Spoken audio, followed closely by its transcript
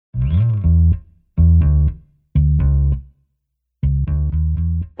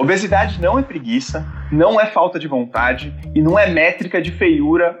Obesidade não é preguiça, não é falta de vontade e não é métrica de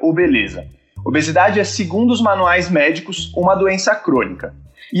feiura ou beleza. Obesidade é, segundo os manuais médicos, uma doença crônica.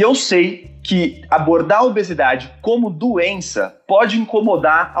 E eu sei que abordar a obesidade como doença pode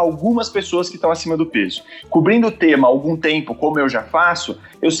incomodar algumas pessoas que estão acima do peso. Cobrindo o tema há algum tempo, como eu já faço,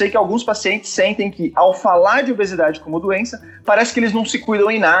 eu sei que alguns pacientes sentem que, ao falar de obesidade como doença, parece que eles não se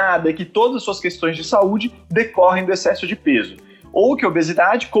cuidam em nada e que todas as suas questões de saúde decorrem do excesso de peso. Ou que a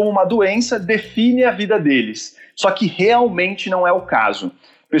obesidade, como uma doença, define a vida deles. Só que realmente não é o caso.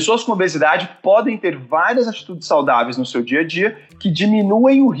 Pessoas com obesidade podem ter várias atitudes saudáveis no seu dia a dia que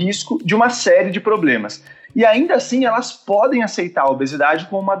diminuem o risco de uma série de problemas. E ainda assim, elas podem aceitar a obesidade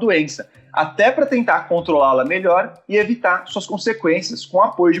como uma doença, até para tentar controlá-la melhor e evitar suas consequências com o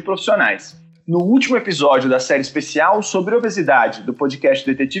apoio de profissionais. No último episódio da série especial sobre obesidade do podcast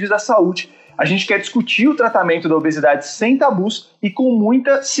Detetives da Saúde, a gente quer discutir o tratamento da obesidade sem tabus e com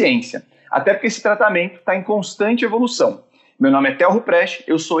muita ciência, até porque esse tratamento está em constante evolução. Meu nome é Théo Ruprecht,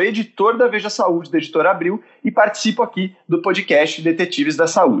 eu sou editor da Veja Saúde, da Editora Abril, e participo aqui do podcast Detetives da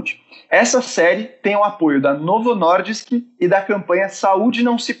Saúde. Essa série tem o apoio da Novo Nordisk e da campanha Saúde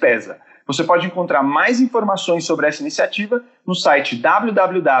Não Se Pesa. Você pode encontrar mais informações sobre essa iniciativa no site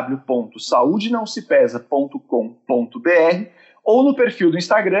www.saudenãosepesa.com.br ou no perfil do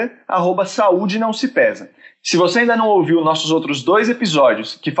Instagram, @saudenãosepesa. Se você ainda não ouviu nossos outros 2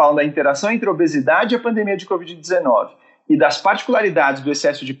 episódios que falam da interação entre a obesidade e a pandemia de Covid-19 e das particularidades do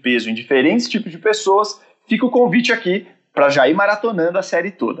excesso de peso em diferentes tipos de pessoas, fica o convite aqui para já ir maratonando a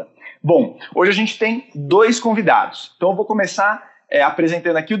série toda. Bom, hoje a gente tem 2 convidados, então eu vou começar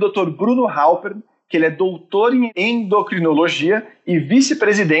apresentando aqui o Dr. Bruno Halpern, que ele é doutor em endocrinologia e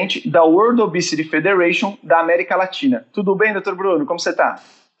vice-presidente da World Obesity Federation da América Latina. Tudo bem, Dr. Bruno? Como você está?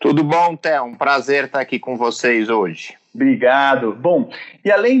 Tudo bom, Theo. Um prazer estar aqui com vocês hoje. Obrigado. Bom,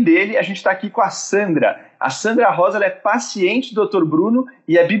 e além dele, a gente está aqui com a Sandra. A Sandra Rosa, ela é paciente do Dr. Bruno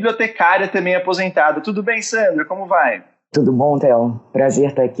e é bibliotecária também aposentada. Tudo bem, Sandra? Como vai? Tudo bom, Theo. Prazer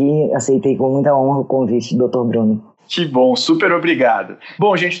estar aqui. Aceitei com muita honra o convite do Dr. Bruno. Que bom, super obrigado.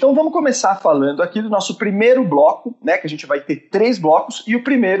 Bom, gente, então vamos começar falando aqui do nosso primeiro bloco, né, que a gente vai ter 3 blocos, e o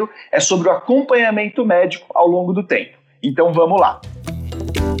primeiro é sobre o acompanhamento médico ao longo do tempo. Então vamos lá.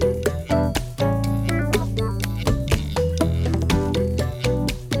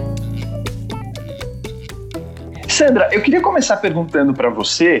 Sandra, eu queria começar perguntando para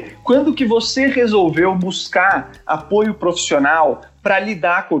você, quando que você resolveu buscar apoio profissional para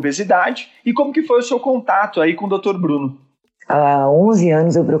lidar com a obesidade e como que foi o seu contato aí com o Dr. Bruno? Há 11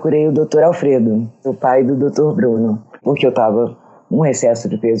 anos eu procurei o Dr. Alfredo, o pai do Dr. Bruno, porque eu estava um excesso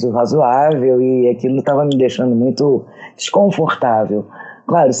de peso razoável e aquilo estava me deixando muito desconfortável.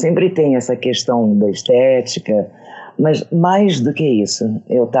 Claro, sempre tem essa questão da estética, mas mais do que isso,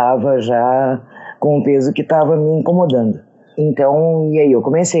 eu estava já com um peso que estava me incomodando. Então, e aí eu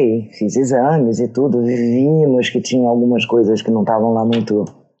comecei, fiz exames e tudo, vimos que tinha algumas coisas que não estavam lá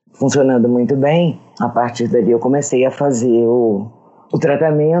funcionando muito bem. A partir dali eu comecei a fazer o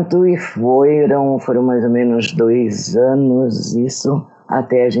tratamento e foram mais ou menos 2 anos isso,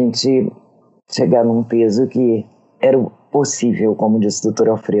 até a gente chegar num peso que era possível, como disse o Dr.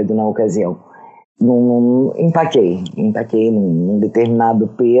 Alfredo na ocasião. Empaquei num determinado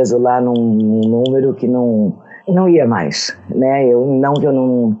peso lá, num número que não ia mais, né? Não que eu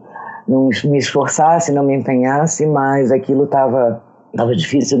não me esforçasse, não me empenhasse, mas aquilo estava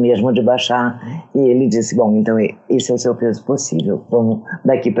difícil mesmo de baixar. E ele disse, bom, então esse é o seu peso possível.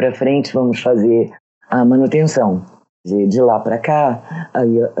 Daqui para frente vamos fazer a manutenção. De lá para cá,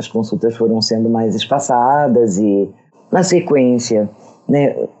 aí as consultas foram sendo mais espaçadas e na sequência,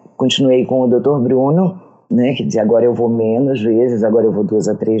 né? Continuei com o Dr. Bruno, né, que agora eu vou menos vezes, agora eu vou 2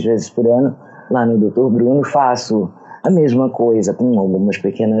 a 3 vezes por ano lá no Dr. Bruno, faço a mesma coisa com algumas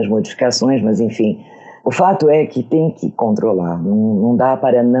pequenas modificações, mas enfim, o fato é que tem que controlar, não dá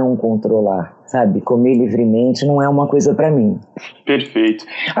para não controlar, sabe? Comer livremente não é uma coisa para mim. Perfeito.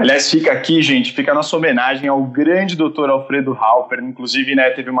 Aliás, fica aqui, gente, fica a nossa homenagem ao grande Dr. Alfredo Halpern, inclusive, né,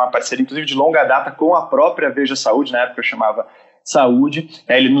 teve uma parceria, inclusive de longa data com a própria Veja Saúde, na época eu chamava Saúde,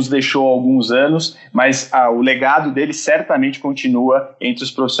 ele nos deixou há alguns anos, mas o legado dele certamente continua entre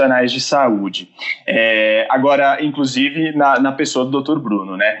os profissionais de saúde. Agora, inclusive, na pessoa do Dr.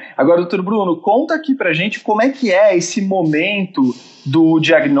 Bruno, né? Agora, Dr. Bruno, conta aqui pra gente como é que é esse momento do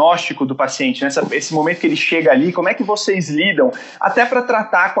diagnóstico do paciente, né? Esse momento que ele chega ali, como é que vocês lidam, até para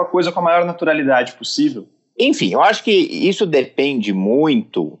tratar com a coisa com a maior naturalidade possível? Enfim, eu acho que isso depende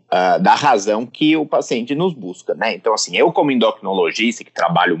muito da razão que o paciente nos busca, né? Então, assim, eu como endocrinologista, que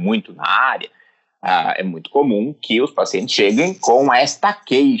trabalho muito na área, é muito comum que os pacientes cheguem com esta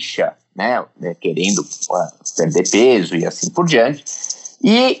queixa, né? Querendo perder peso e assim por diante.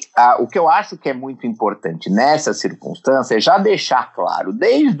 E o que eu acho que é muito importante nessa circunstância é já deixar claro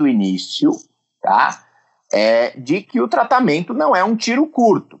desde o início, tá? De que o tratamento não é um tiro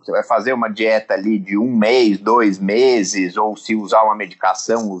curto. Você vai fazer uma dieta ali de 1 mês, 2 meses, ou se usar uma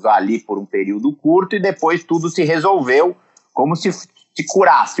medicação, usar ali por um período curto e depois tudo se resolveu como se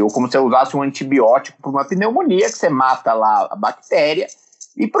curasse, ou como se você usasse um antibiótico para uma pneumonia, que você mata lá a bactéria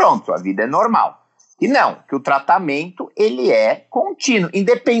e pronto, a vida é normal. E não, que o tratamento ele é contínuo,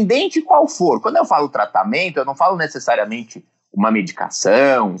 independente qual for. Quando eu falo tratamento, eu não falo necessariamente uma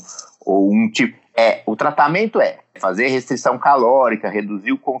medicação ou um tipo... O tratamento é fazer restrição calórica,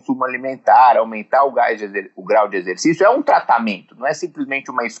 reduzir o consumo alimentar, aumentar o grau de exercício. É um tratamento, não é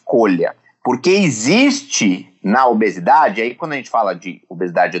simplesmente uma escolha. Porque existe na obesidade, aí quando a gente fala de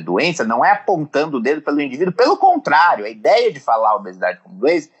obesidade é doença, não é apontando o dedo pelo indivíduo, pelo contrário, a ideia de falar obesidade como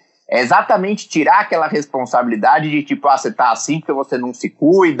doença é exatamente tirar aquela responsabilidade de tipo, você tá assim porque você não se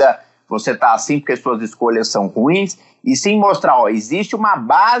cuida, você tá assim porque suas escolhas são ruins, e sim mostrar, existe uma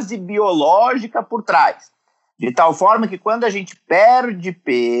base biológica por trás, de tal forma que quando a gente perde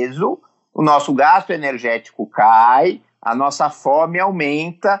peso, o nosso gasto energético cai, a nossa fome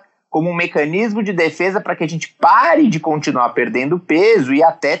aumenta, como um mecanismo de defesa para que a gente pare de continuar perdendo peso e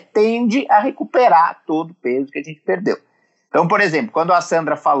até tende a recuperar todo o peso que a gente perdeu. Então, por exemplo, quando a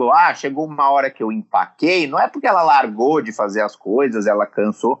Sandra falou, chegou uma hora que eu empaquei, não é porque ela largou de fazer as coisas, ela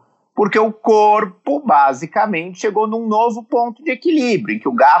cansou, porque o corpo, basicamente, chegou num novo ponto de equilíbrio, em que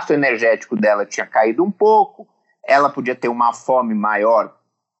o gasto energético dela tinha caído um pouco, ela podia ter uma fome maior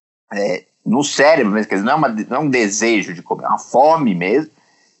no cérebro, mesmo, quer dizer, não é um desejo de comer, é uma fome mesmo,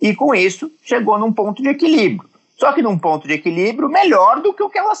 e com isso chegou num ponto de equilíbrio. Só que num ponto de equilíbrio melhor do que o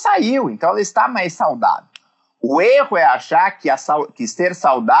que ela saiu, então ela está mais saudável. O erro é achar que ser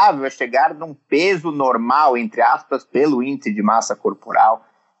saudável é chegar num peso normal, entre aspas, pelo índice de massa corporal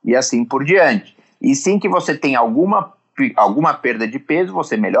e assim por diante. E sim que você tem alguma perda de peso,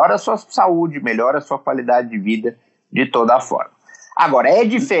 você melhora a sua saúde, melhora a sua qualidade de vida de toda forma. Agora, é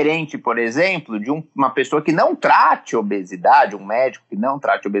diferente, por exemplo, de uma pessoa que não trate obesidade, um médico que não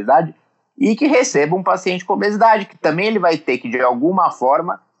trate obesidade e que receba um paciente com obesidade, que também ele vai ter que, de alguma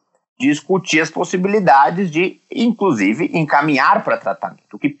forma, discutir as possibilidades de, inclusive, encaminhar para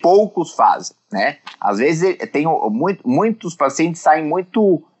tratamento, o que poucos fazem, né? Às vezes, muitos pacientes saem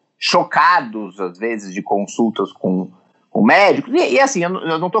muito chocados, às vezes, de consultas com médicos, e assim, eu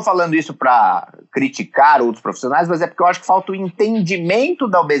não estou falando isso para criticar outros profissionais, mas é porque eu acho que falta o entendimento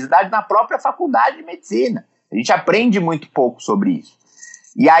da obesidade na própria faculdade de medicina. A gente aprende muito pouco sobre isso.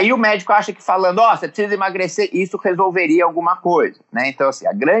 E aí o médico acha que falando, você precisa emagrecer, isso resolveria alguma coisa, né? Então, assim,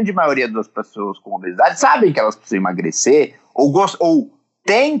 a grande maioria das pessoas com obesidade sabem que elas precisam emagrecer, ou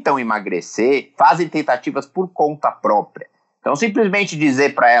tentam emagrecer, fazem tentativas por conta própria. Então, simplesmente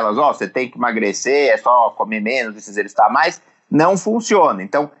dizer para elas, você tem que emagrecer, é só comer menos e se exercitar mais, não funciona.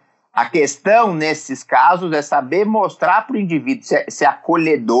 Então, a questão nesses casos é saber mostrar para o indivíduo ser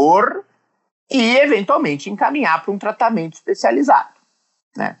acolhedor e, eventualmente, encaminhar para um tratamento especializado,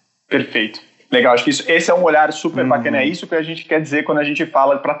 né? Perfeito. Legal, acho que esse é um olhar super bacana, é isso que a gente quer dizer quando a gente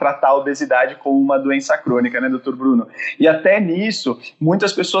fala para tratar a obesidade como uma doença crônica, né, doutor Bruno? E até nisso,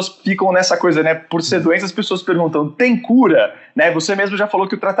 muitas pessoas ficam nessa coisa, né, por ser doença, as pessoas perguntam, tem cura? Né? Você mesmo já falou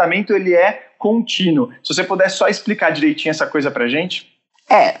que o tratamento ele é contínuo. Se você puder só explicar direitinho essa coisa pra gente.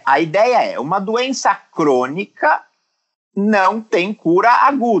 A ideia é, uma doença crônica não tem cura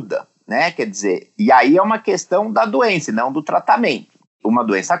aguda, né, quer dizer, e aí é uma questão da doença, não do tratamento. Uma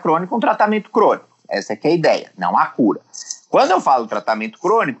doença crônica, um tratamento crônico. Essa é que é a ideia, não a cura. Quando eu falo tratamento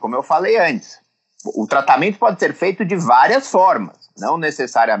crônico, como eu falei antes, o tratamento pode ser feito de várias formas. Não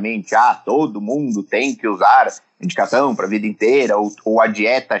necessariamente, todo mundo tem que usar medicação para a vida inteira, ou a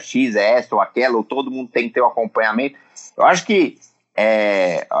dieta X é essa ou aquela, ou todo mundo tem que ter um acompanhamento. Eu acho que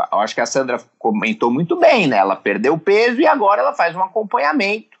a Sandra comentou muito bem, né? Ela perdeu peso e agora ela faz um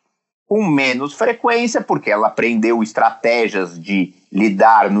acompanhamento com menos frequência, porque ela aprendeu estratégias de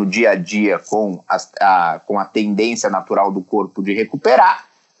lidar no dia a dia com a tendência natural do corpo de recuperar,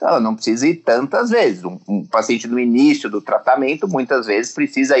 então ela não precisa ir tantas vezes. Um paciente no início do tratamento, muitas vezes,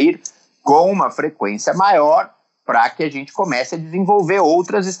 precisa ir com uma frequência maior para que a gente comece a desenvolver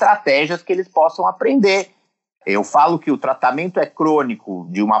outras estratégias que eles possam aprender. Eu falo que o tratamento é crônico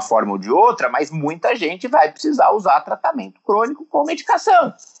de uma forma ou de outra, mas muita gente vai precisar usar tratamento crônico com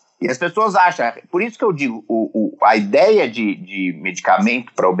medicação. E as pessoas acham, por isso que eu digo, a ideia de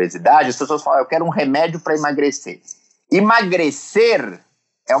medicamento para obesidade, as pessoas falam, eu quero um remédio para emagrecer. Emagrecer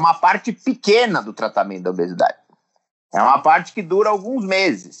é uma parte pequena do tratamento da obesidade. É uma parte que dura alguns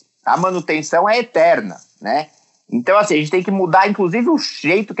meses. A manutenção é eterna, né? Então, assim, a gente tem que mudar, inclusive, o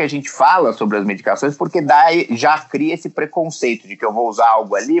jeito que a gente fala sobre as medicações, porque já cria esse preconceito de que eu vou usar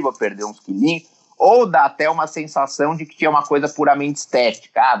algo ali, vou perder uns quilinhos, ou dá até uma sensação de que é uma coisa puramente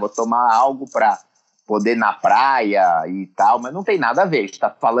estética. Vou tomar algo para poder ir na praia e tal, mas não tem nada a ver. A gente está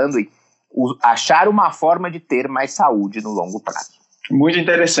falando em achar uma forma de ter mais saúde no longo prazo. Muito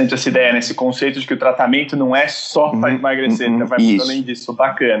interessante essa ideia, né? Esse conceito de que o tratamento não é só para emagrecer, vai muito além disso,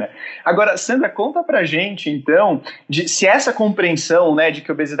 bacana. Agora, Sandra, conta pra gente, então, se essa compreensão, né, de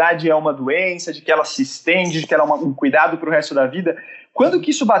que a obesidade é uma doença, de que ela se estende, de que ela é um cuidado para o resto da vida, quando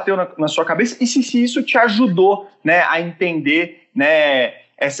que isso bateu na sua cabeça e se isso te ajudou, né, a entender, né,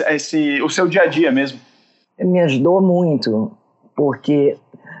 o seu dia a dia mesmo? Me ajudou muito, porque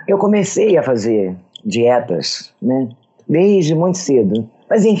eu comecei a fazer dietas, né, desde muito cedo.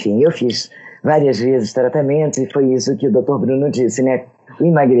 Mas, enfim, eu fiz várias vezes tratamento e foi isso que o Dr. Bruno disse, né? O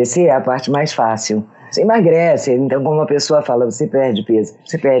emagrecer é a parte mais fácil. Você emagrece, então, como a pessoa fala, você perde peso.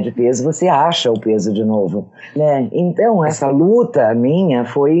 Você perde peso, você acha o peso de novo, né? Então, essa luta minha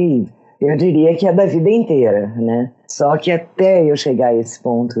foi, eu diria que é da vida inteira, né? Só que até eu chegar a esse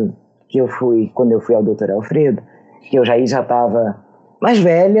ponto que eu fui, quando eu fui ao Dr. Alfredo, que eu já estava mais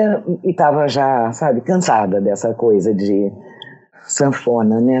velha e estava já, sabe, cansada dessa coisa de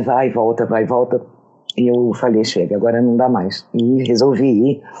sanfona, né? Vai e volta, vai e volta. E eu falei, chega, agora não dá mais. E resolvi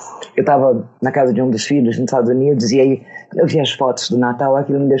ir. Eu estava na casa de um dos filhos nos Estados Unidos e aí eu vi as fotos do Natal,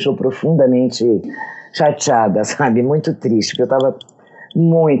 aquilo me deixou profundamente chateada, sabe? Muito triste, porque eu estava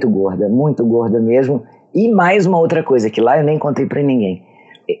muito gorda mesmo. E mais uma outra coisa, que lá eu nem contei para ninguém.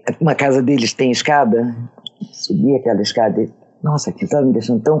 Uma casa deles tem escada, subi aquela escada e nossa, aquilo estava me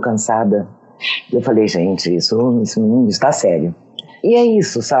deixando tão cansada. Eu falei, gente, isso não está sério. E é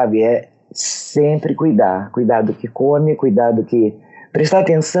isso, sabe? É sempre cuidar do que come, cuidar do que... Prestar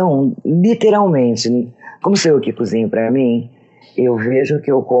atenção, literalmente. Como sou eu que cozinho para mim, eu vejo o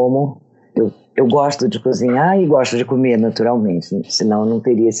que eu como, eu gosto de cozinhar e gosto de comer naturalmente, senão eu não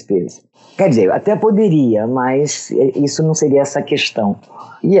teria esse peso. Quer dizer, eu até poderia, mas isso não seria essa questão.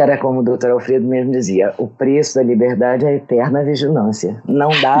 E era como o Dr. Alfredo mesmo dizia, o preço da liberdade é a eterna vigilância. Não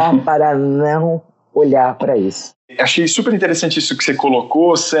dá para não olhar para isso. Achei super interessante isso que você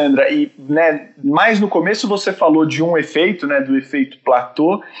colocou, Sandra, e né, mais no começo você falou de um efeito, né, do efeito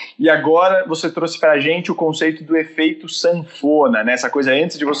platô, e agora você trouxe para a gente o conceito do efeito sanfona, né, essa coisa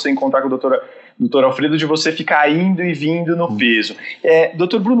antes de você encontrar com o Dr. Alfredo, de você ficar indo e vindo no peso.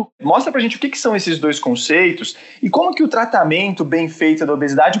 Dr. Bruno, mostra pra gente o que são esses dois conceitos e como que o tratamento bem feito da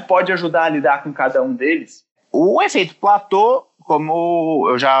obesidade pode ajudar a lidar com cada um deles? O efeito platô, como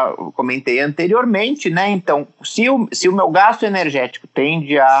eu já comentei anteriormente, né? Então, se o meu gasto energético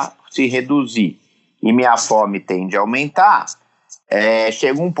tende a se reduzir e minha fome tende a aumentar,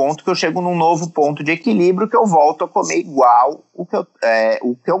 chega um ponto que eu chego num novo ponto de equilíbrio que eu volto a comer igual o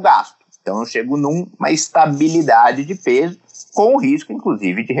que eu gasto. Então eu chego numa estabilidade de peso, com o risco,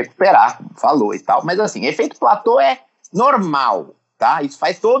 inclusive, de recuperar, como falou e tal. Mas assim, efeito platô é normal, tá? Isso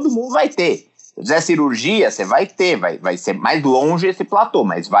todo mundo vai ter. Se fizer cirurgia, você vai ter, vai ser mais longe esse platô,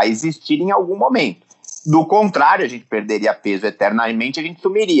 mas vai existir em algum momento. Do contrário, a gente perderia peso eternamente, a gente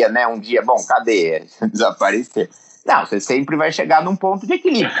sumiria, né? Um dia, bom, cadê? Desaparecer. Não, você sempre vai chegar num ponto de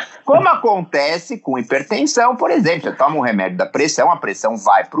equilíbrio. Como acontece com hipertensão, por exemplo, você toma um remédio da pressão, a pressão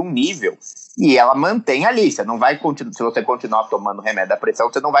vai para um nível e ela mantém ali. Você não vai continuar, se você continuar tomando remédio da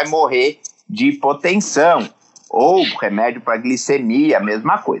pressão, você não vai morrer de hipotensão. Ou remédio para glicemia, a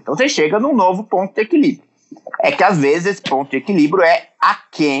mesma coisa. Então você chega num novo ponto de equilíbrio. É que às vezes esse ponto de equilíbrio é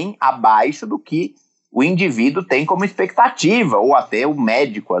abaixo do que o indivíduo tem como expectativa, ou até o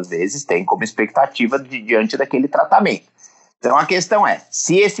médico às vezes tem como expectativa diante daquele tratamento. Então a questão é,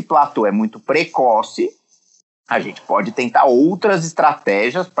 se esse platô é muito precoce, a gente pode tentar outras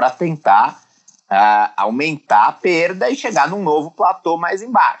estratégias para tentar aumentar a perda e chegar num novo platô mais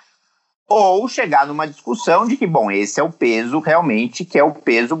embaixo. Ou chegar numa discussão de que, bom, esse é o peso realmente que é o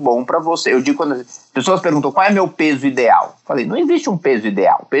peso bom para você. Eu digo, quando as pessoas perguntam qual é meu peso ideal, eu falei, não existe um peso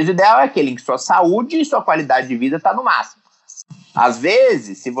ideal. O peso ideal é aquele em que sua saúde e sua qualidade de vida está no máximo. Às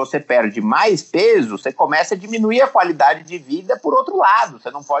vezes, se você perde mais peso, você começa a diminuir a qualidade de vida por outro lado. Você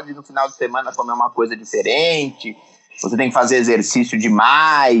não pode, no final de semana, comer uma coisa diferente, você tem que fazer exercício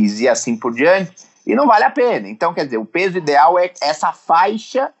demais e assim por diante, e não vale a pena. Então, quer dizer, o peso ideal é essa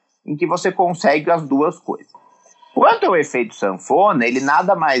faixa em que você consegue as duas coisas. Quanto ao efeito sanfona, ele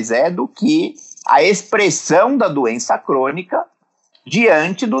nada mais é do que a expressão da doença crônica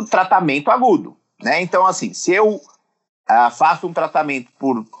diante do tratamento agudo, né? Então, assim, se eu faço um tratamento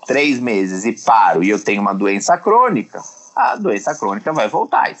por 3 meses e paro e eu tenho uma doença crônica, a doença crônica vai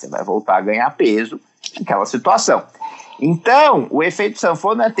voltar e você vai voltar a ganhar peso naquela situação. Então, o efeito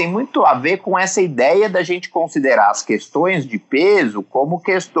sanfona tem muito a ver com essa ideia da gente considerar as questões de peso como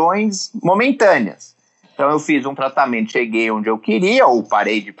questões momentâneas. Então, eu fiz um tratamento, cheguei onde eu queria, ou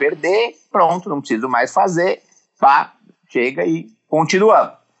parei de perder, pronto, não preciso mais fazer, pá, chega e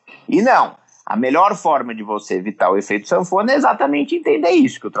continuamos. E não, a melhor forma de você evitar o efeito sanfona é exatamente entender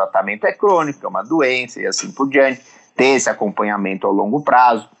isso, que o tratamento é crônico, é uma doença e assim por diante, ter esse acompanhamento ao longo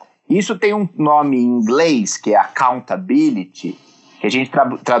prazo. Isso tem um nome em inglês, que é accountability, que a gente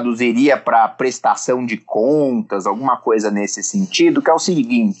traduziria para prestação de contas, alguma coisa nesse sentido, que é o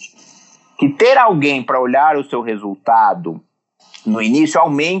seguinte, que ter alguém para olhar o seu resultado no início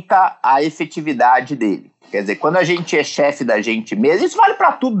aumenta a efetividade dele. Quer dizer, quando a gente é chefe da gente mesmo, isso vale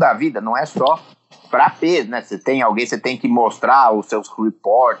para tudo da vida, não é só para peso, né? Você tem alguém, você tem que mostrar os seus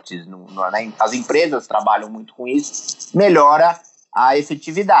reports, né? As empresas trabalham muito com isso, melhora a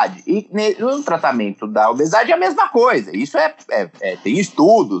efetividade. E no tratamento da obesidade é a mesma coisa. Isso tem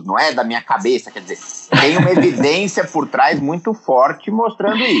estudos, não é da minha cabeça, quer dizer, tem uma evidência por trás muito forte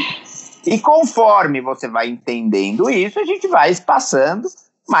mostrando isso. E conforme você vai entendendo isso, a gente vai espaçando,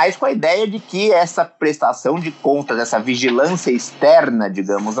 mas com a ideia de que essa prestação de contas, essa vigilância externa,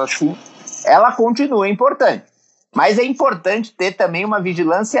 digamos assim, ela continua importante. Mas é importante ter também uma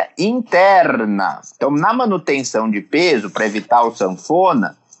vigilância interna. Então, na manutenção de peso, para evitar o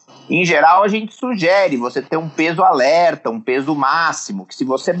sanfona, em geral a gente sugere você ter um peso alerta, um peso máximo, que se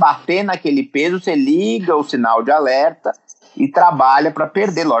você bater naquele peso, você liga o sinal de alerta e trabalha para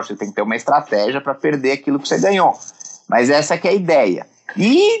perder. Lógico, você tem que ter uma estratégia para perder aquilo que você ganhou. Mas essa que é a ideia.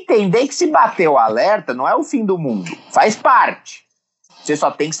 E entender que se bater o alerta não é o fim do mundo, faz parte. Você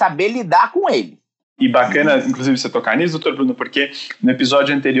só tem que saber lidar com ele. E bacana, inclusive, você tocar nisso, doutor Bruno, porque no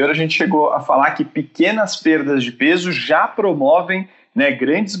episódio anterior a gente chegou a falar que pequenas perdas de peso já promovem, né,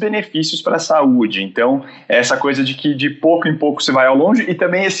 grandes benefícios para a saúde. Então, essa coisa de que de pouco em pouco você vai ao longe, e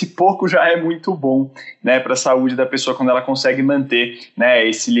também esse pouco já é muito bom, né, para a saúde da pessoa quando ela consegue manter, né,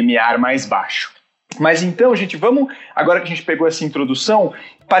 esse limiar mais baixo. Mas então, gente, vamos, agora que a gente pegou essa introdução,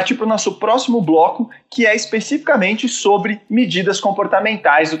 partir para o nosso próximo bloco, que é especificamente sobre medidas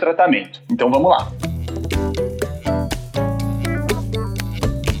comportamentais do tratamento. Então, vamos lá.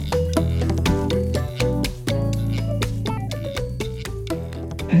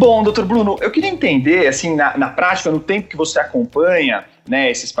 Bom, doutor Bruno, eu queria entender, assim, na prática, no tempo que você acompanha,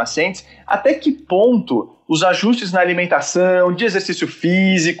 né, esses pacientes, até que ponto os ajustes na alimentação, de exercício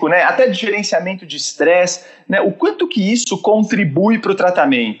físico, né, até de gerenciamento de estresse, né, o quanto que isso contribui para o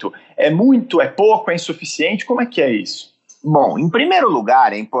tratamento? É muito, é pouco, é insuficiente? Como é que é isso? Bom, em primeiro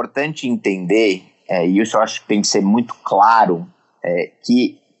lugar, é importante entender, e isso eu acho que tem que ser muito claro,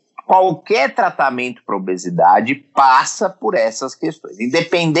 que qualquer tratamento para obesidade passa por essas questões,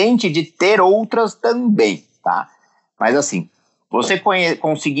 independente de ter outras também, tá? Mas assim, você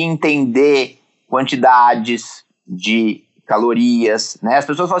conseguir entender quantidades de calorias, né? As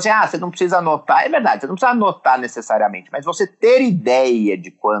pessoas falam assim, você não precisa anotar. É verdade, você não precisa anotar necessariamente, mas você ter ideia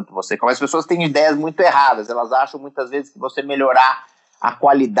de quanto você come. As pessoas têm ideias muito erradas, elas acham muitas vezes que você melhorar a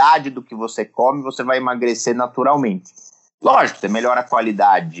qualidade do que você come, você vai emagrecer naturalmente. Lógico, você melhora a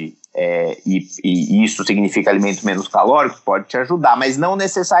qualidade e isso significa alimentos menos calóricos, pode te ajudar, mas não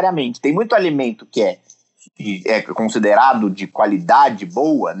necessariamente. Tem muito alimento que é considerado de qualidade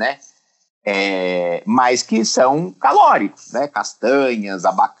boa, né? Mas que são calóricos, né? Castanhas,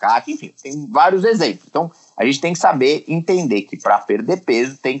 abacate, enfim, tem vários exemplos. Então, a gente tem que saber entender que para perder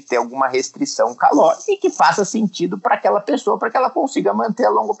peso tem que ter alguma restrição calórica e que faça sentido para aquela pessoa, para que ela consiga manter a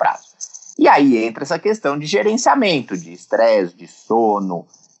longo prazo. E aí entra essa questão de gerenciamento, de estresse, de sono,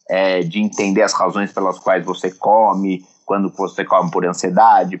 de entender as razões pelas quais você come, quando você come por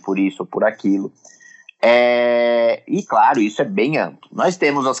ansiedade, por isso ou por aquilo. E claro, isso é bem amplo. Nós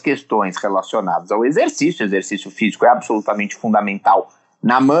temos as questões relacionadas ao exercício. O exercício físico é absolutamente fundamental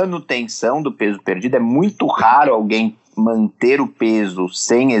na manutenção do peso perdido. É muito raro alguém manter o peso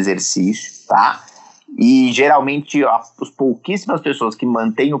sem exercício, tá? E geralmente as pouquíssimas pessoas que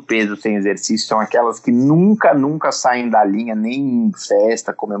mantêm o peso sem exercício são aquelas que nunca saem da linha, nem em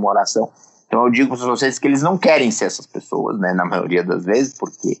festa, comemoração. Então eu digo para vocês que eles não querem ser essas pessoas, né, na maioria das vezes,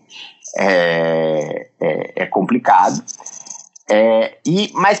 porque é complicado.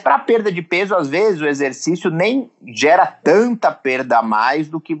 Mas para perda de peso, às vezes o exercício nem gera tanta perda a mais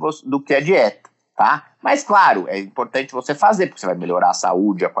do que a dieta, tá? Mas, claro, é importante você fazer, porque você vai melhorar a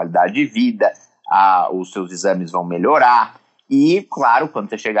saúde, a qualidade de vida, os seus exames vão melhorar. E, claro, quando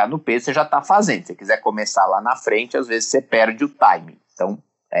você chegar no peso, você já está fazendo. Se você quiser começar lá na frente, às vezes você perde o timing. Então,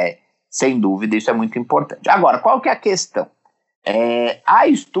 sem dúvida, isso é muito importante. Agora, qual que é a questão? Há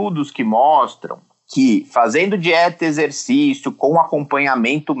estudos que mostram que fazendo dieta e exercício, com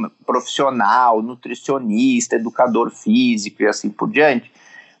acompanhamento profissional, nutricionista, educador físico e assim por diante,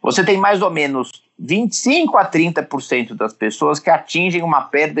 você tem mais ou menos 25 a 30% das pessoas que atingem uma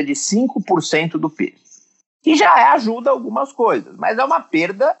perda de 5% do peso. Que já ajuda algumas coisas, mas é uma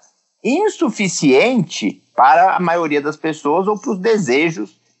perda insuficiente para a maioria das pessoas ou para os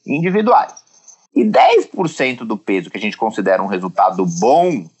desejos individuais. E 10% do peso que a gente considera um resultado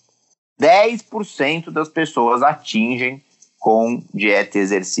bom, 10% das pessoas atingem com dieta e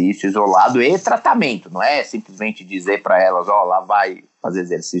exercício isolado e tratamento. Não é simplesmente dizer para elas, lá vai fazer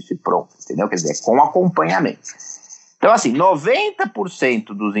exercício e pronto, entendeu? Quer dizer, com acompanhamento. Então, assim, 90%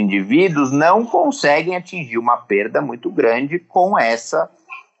 dos indivíduos não conseguem atingir uma perda muito grande com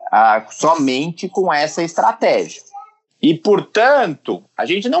somente com essa estratégia. E, portanto, a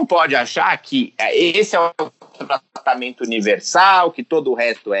gente não pode achar que esse é o tratamento universal, que todo o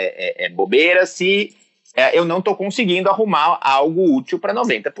resto é bobeira, se eu não estou conseguindo arrumar algo útil para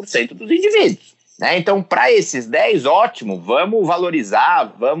 90% dos indivíduos. Né? Então, para esses 10, ótimo, vamos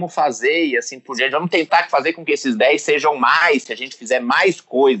valorizar, vamos fazer e assim por diante, vamos tentar fazer com que esses 10 sejam mais, se a gente fizer mais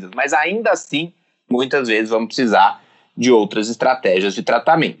coisas, mas ainda assim, muitas vezes vamos precisar de outras estratégias de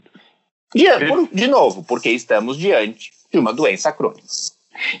tratamento. De novo, porque estamos diante de uma doença crônica.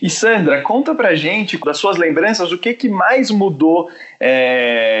 E Sandra, conta pra gente, das suas lembranças, o que mais mudou,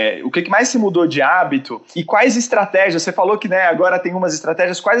 o que mais se mudou de hábito e quais estratégias, você falou que agora tem umas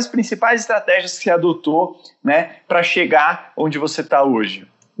estratégias, quais as principais estratégias que você adotou para chegar onde você está hoje?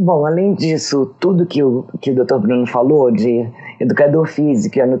 Bom, além disso, tudo que o Dr. Bruno falou, de educador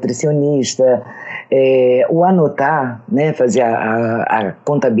físico, nutricionista, o anotar, fazer a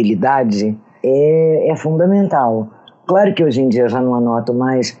contabilidade é fundamental. Claro que hoje em dia eu já não anoto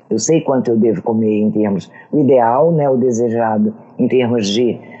mais, eu sei quanto eu devo comer em termos, o ideal, o desejado, em termos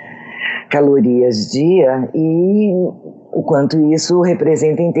de calorias dia e o quanto isso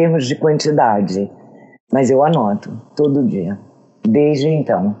representa em termos de quantidade. Mas eu anoto todo dia, desde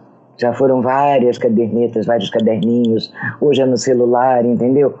então. Já foram várias cadernetas, vários caderninhos, hoje é no celular,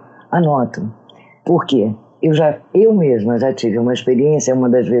 entendeu? Anoto. Por quê? Eu mesma já tive uma experiência, uma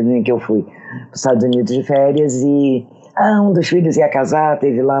das vezes em que eu fui para os Estados Unidos de férias e um dos filhos ia casar,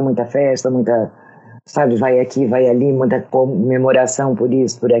 teve lá muita festa, muita, vai aqui, vai ali, muita comemoração por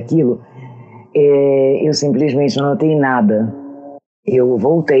isso, por aquilo. Eu simplesmente não notei nada. Eu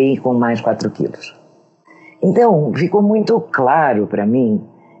voltei com mais 4 quilos. Então, ficou muito claro para mim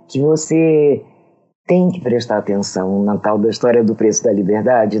que você tem que prestar atenção na tal da história do preço da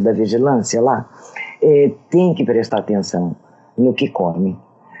liberdade, da vigilância lá. Tem que prestar atenção no que come.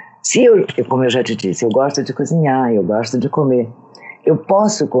 Se como eu já te disse, eu gosto de cozinhar, eu gosto de comer. Eu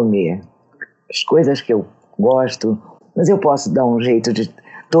posso comer as coisas que eu gosto, mas eu posso dar um jeito de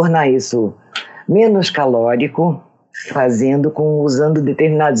tornar isso menos calórico, usando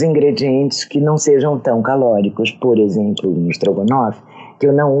determinados ingredientes que não sejam tão calóricos. Por exemplo, no estrogonofe, que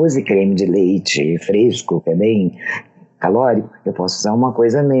eu não use creme de leite fresco, que é bem calórico, eu posso usar uma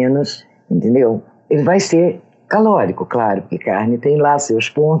coisa menos, entendeu? Ele vai ser calórico, claro, porque carne tem lá seus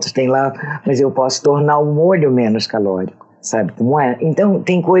pontos, mas eu posso tornar o molho menos calórico, sabe como é? Então,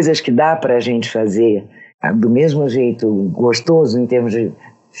 tem coisas que dá para a gente fazer do mesmo jeito gostoso em termos de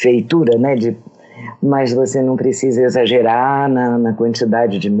feitura, mas você não precisa exagerar na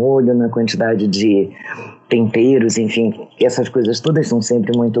quantidade de molho, na quantidade de temperos, enfim, essas coisas todas são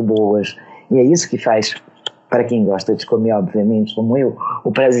sempre muito boas. E é isso que faz, para quem gosta de comer, obviamente, como eu,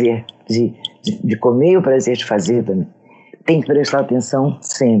 o prazer de comer e o prazer de fazer também. Tem que prestar atenção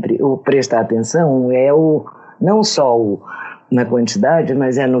sempre. O prestar atenção não só na quantidade,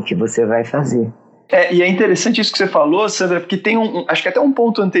 mas é no que você vai fazer. E é interessante isso que você falou, Sandra, porque tem acho que até um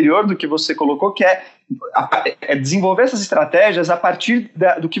ponto anterior do que você colocou, que é desenvolver essas estratégias a partir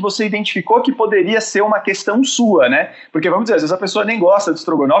do que você identificou que poderia ser uma questão sua, né? Porque, vamos dizer, às vezes a pessoa nem gosta de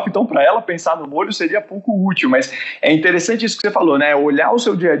estrogonofe, então para ela pensar no molho seria pouco útil, mas é interessante isso que você falou, né? Olhar o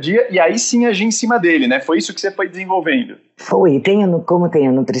seu dia a dia e aí sim agir em cima dele, né? Foi isso que você foi desenvolvendo. Foi, como tem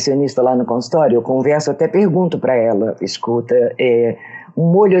a nutricionista lá no consultório, eu converso, até pergunto para ela, escuta, um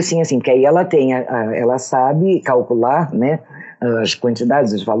molho assim, que aí ela sabe calcular, né, as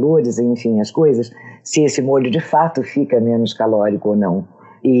quantidades, os valores, enfim, as coisas, se esse molho de fato fica menos calórico ou não.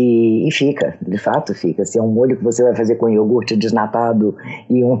 E fica, de fato fica. Se é um molho que você vai fazer com iogurte desnatado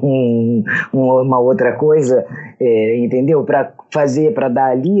e uma outra coisa, entendeu? Para fazer, para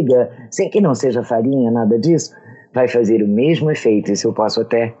dar a liga, sem que não seja farinha, nada disso, vai fazer o mesmo efeito. Isso eu posso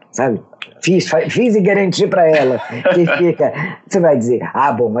até, sabe? Fiz e garanti para ela que fica. Você vai dizer,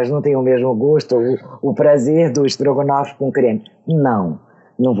 bom, mas não tem o mesmo gosto, o prazer do estrogonofe com creme. Não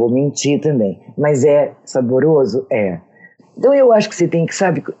vou mentir também. Mas é saboroso? É. Então eu acho que você tem que,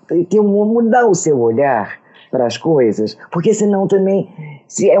 sabe, mudar o seu olhar para as coisas, porque senão também,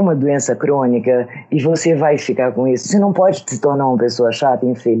 se é uma doença crônica e você vai ficar com isso, você não pode se tornar uma pessoa chata,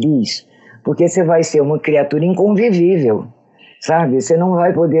 infeliz, porque você vai ser uma criatura inconvivível, sabe? Você não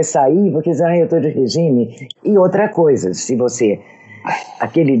vai poder sair porque diz, eu estou de regime. E outra coisa, se você,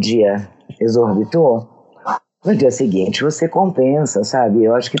 aquele dia exorbitou, no dia seguinte você compensa, sabe?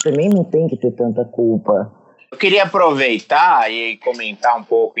 Eu acho que também não tem que ter tanta culpa. Eu queria aproveitar e comentar um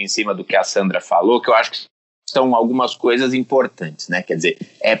pouco em cima do que a Sandra falou, que eu acho que são algumas coisas importantes, né? Quer dizer,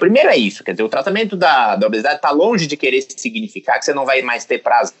 primeiro é isso, quer dizer, o tratamento da obesidade está longe de querer significar que você não vai mais ter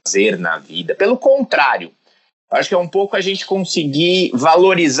prazer na vida. Pelo contrário, eu acho que é um pouco a gente conseguir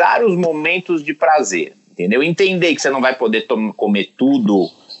valorizar os momentos de prazer, entendeu? Entender que você não vai poder comer tudo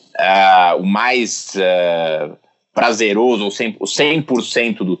o mais prazeroso, o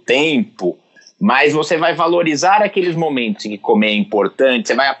 100% do tempo, mas você vai valorizar aqueles momentos em que comer é importante,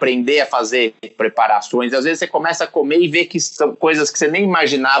 você vai aprender a fazer preparações, às vezes você começa a comer e vê que são coisas que você nem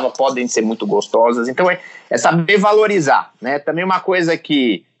imaginava podem ser muito gostosas, então é saber valorizar, né? Também uma coisa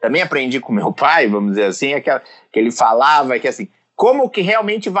que também aprendi com meu pai, vamos dizer assim, é que ele falava que assim, como que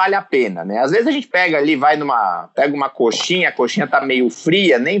realmente vale a pena, né? Às vezes a gente pega ali, pega uma coxinha, a coxinha tá meio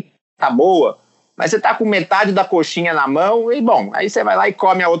fria, nem tá boa, mas você tá com metade da coxinha na mão e bom, aí você vai lá e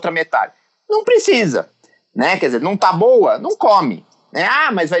come a outra metade. Não precisa, né? Quer dizer, não tá boa, não come, né?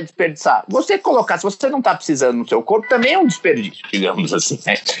 Mas vai desperdiçar. Você colocar, se você não tá precisando no seu corpo, também é um desperdício, digamos assim,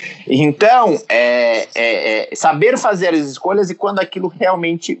 né? Então, saber fazer as escolhas e quando aquilo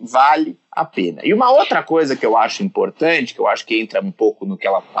realmente vale a pena. E uma outra coisa que eu acho importante, que eu acho que entra um pouco no que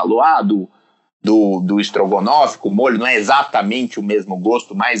ela falou, do estrogonofe, o molho não é exatamente o mesmo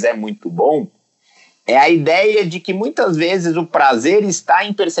gosto, mas é muito bom, é a ideia de que muitas vezes o prazer está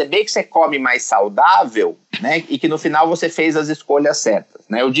em perceber que você come mais saudável, né, e que no final você fez as escolhas certas,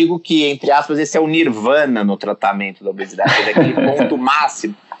 né? Eu digo que, entre aspas, esse é o nirvana no tratamento da obesidade, é aquele ponto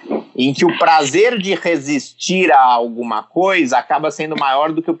máximo em que o prazer de resistir a alguma coisa acaba sendo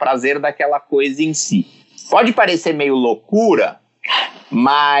maior do que o prazer daquela coisa em si. Pode parecer meio loucura,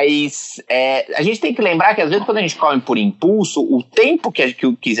 mas a gente tem que lembrar que às vezes quando a gente come por impulso, o tempo que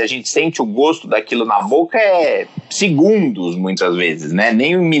a gente sente o gosto daquilo na boca é segundos muitas vezes, né?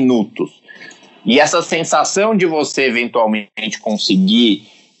 Nem minutos. E essa sensação de você eventualmente conseguir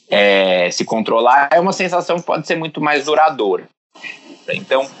se controlar é uma sensação que pode ser muito mais duradoura.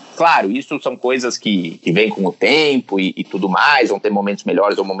 Então, claro, isso são coisas que vêm com o tempo e tudo mais, vão ter momentos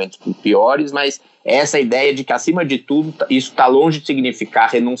melhores ou momentos piores, mas essa ideia de que, acima de tudo, isso está longe de significar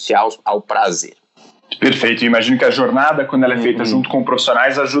renunciar ao prazer. Perfeito, eu imagino que a jornada, quando ela é feita junto com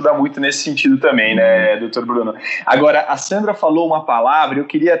profissionais, ajuda muito nesse sentido também, né, doutor Bruno? Agora, a Sandra falou uma palavra, eu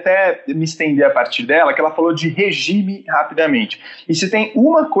queria até me estender a partir dela, que ela falou de regime rapidamente. E se tem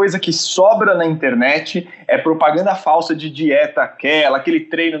uma coisa que sobra na internet, é propaganda falsa de dieta aquele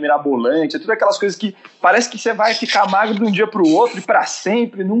treino mirabolante, tudo aquelas coisas que parece que você vai ficar magro de um dia para o outro e para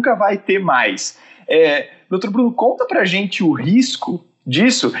sempre, nunca vai ter mais. Doutor Bruno, conta pra gente o risco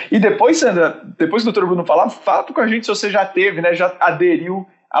disso, e depois, Sandra, depois do Dr. Bruno fala com a gente se você já teve, né, já aderiu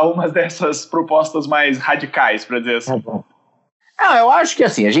a umas dessas propostas mais radicais, para dizer assim. Eu acho que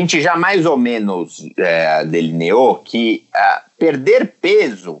assim, a gente já mais ou menos delineou que perder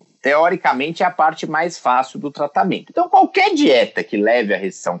peso, teoricamente, é a parte mais fácil do tratamento. Então, qualquer dieta que leve à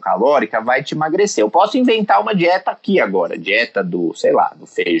restrição calórica vai te emagrecer. Eu posso inventar uma dieta aqui agora, dieta do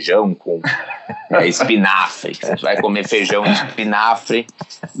feijão com espinafre. Você vai comer feijão e espinafre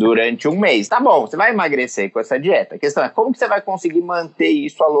durante um mês. Tá bom, você vai emagrecer com essa dieta. A questão é como que você vai conseguir manter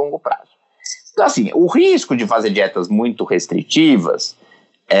isso a longo prazo. Então, assim, o risco de fazer dietas muito restritivas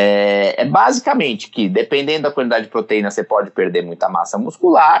é basicamente que, dependendo da quantidade de proteína, você pode perder muita massa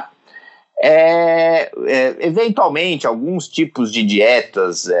muscular. Eventualmente, alguns tipos de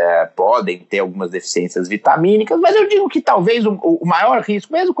dietas podem ter algumas deficiências vitamínicas, mas eu digo que talvez o maior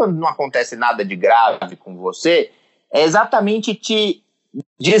risco, mesmo quando não acontece nada de grave com você, é exatamente te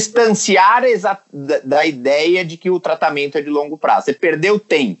distanciar da ideia de que o tratamento é de longo prazo. Você perdeu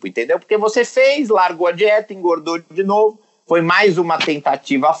tempo, entendeu? Porque você largou a dieta, engordou de novo, foi mais uma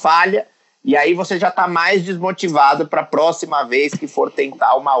tentativa falha, e aí você já está mais desmotivado para a próxima vez que for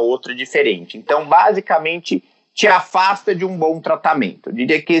tentar uma outra diferente. Então, basicamente, te afasta de um bom tratamento. Eu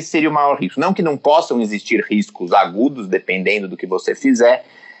diria que esse seria o maior risco. Não que não possam existir riscos agudos, dependendo do que você fizer,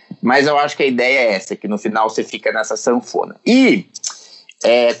 mas eu acho que a ideia é essa, que no final você fica nessa sanfona. E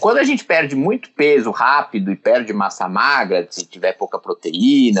quando a gente perde muito peso rápido e perde massa magra, se tiver pouca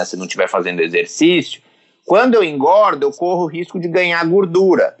proteína, se não estiver fazendo exercício, quando eu engordo, eu corro o risco de ganhar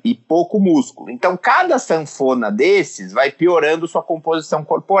gordura e pouco músculo. Então, cada sanfona desses vai piorando sua composição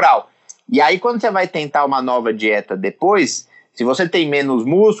corporal. E aí, quando você vai tentar uma nova dieta depois, se você tem menos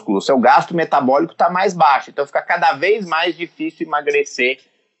músculo, seu gasto metabólico está mais baixo. Então, fica cada vez mais difícil emagrecer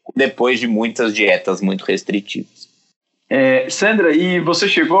depois de muitas dietas muito restritivas. Sandra, e você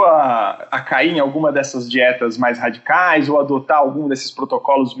chegou a cair em alguma dessas dietas mais radicais ou adotar algum desses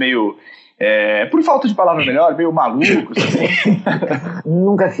protocolos meio, por falta de palavra melhor, meio malucos, assim?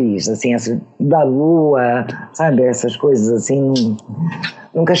 Nunca fiz, assim, da lua, sabe, essas coisas assim,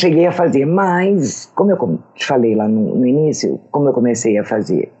 nunca cheguei a fazer, mas, como eu te falei lá no início, como eu comecei a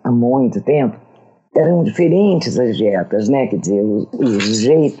fazer há muito tempo, eram diferentes as dietas, né, quer dizer, os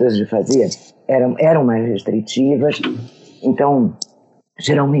jeitos de fazer eram mais restritivas. Então,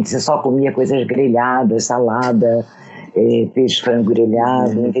 geralmente você só comia coisas grelhadas, salada, peixe, frango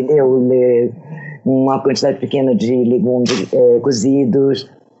grelhado, entendeu? Uma quantidade pequena de legumes cozidos.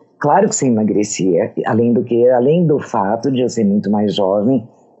 Claro que você emagrecia, além do fato de eu ser muito mais jovem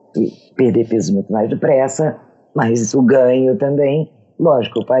e perder peso muito mais depressa, mas o ganho também,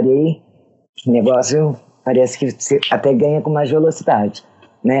 lógico, eu parei, o negócio parece que você até ganha com mais velocidade,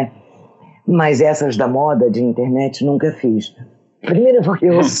 né? Mas essas da moda de internet nunca fiz. Primeiro porque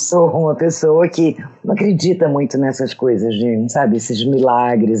eu sou uma pessoa que não acredita muito nessas coisas, sabe, esses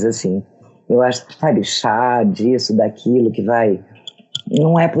milagres, assim. Eu acho, sabe, chá disso, daquilo, que vai...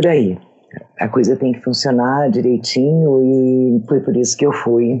 Não é por aí. A coisa tem que funcionar direitinho e foi por isso que eu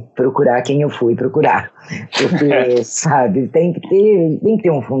fui procurar quem eu fui procurar. Porque, sabe, tem que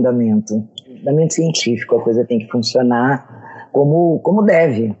ter um fundamento científico, a coisa tem que funcionar como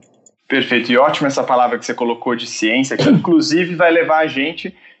deve. Perfeito, e ótima essa palavra que você colocou de ciência, que inclusive vai levar a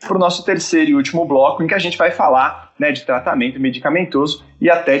gente para o nosso terceiro e último bloco, em que a gente vai falar, né, de tratamento medicamentoso e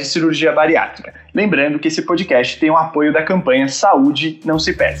até de cirurgia bariátrica. Lembrando que esse podcast tem o apoio da campanha Saúde Não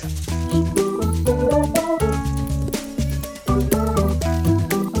Se Pesa.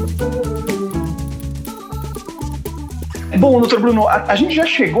 Bom, doutor Bruno, a gente já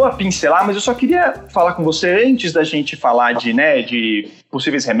chegou a pincelar, mas eu só queria falar com você, antes da gente falar de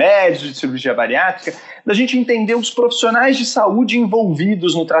possíveis remédios, de cirurgia bariátrica, da gente entender os profissionais de saúde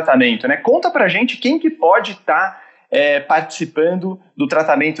envolvidos no tratamento, né? Conta pra gente quem que pode estar participando do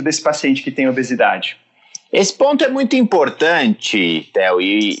tratamento desse paciente que tem obesidade. Esse ponto é muito importante, Theo,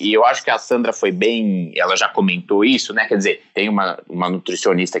 e eu acho que a Sandra foi bem, ela já comentou isso, né? Quer dizer, tem uma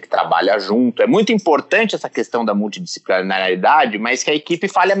nutricionista que trabalha junto. É muito importante essa questão da multidisciplinaridade, mas que a equipe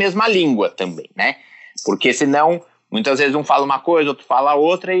fale a mesma língua também, né? Porque senão, muitas vezes um fala uma coisa, outro fala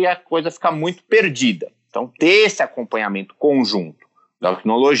outra e a coisa fica muito perdida. Então, ter esse acompanhamento conjunto,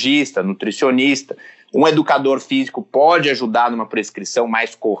 endocrinologista, nutricionista, um educador físico pode ajudar numa prescrição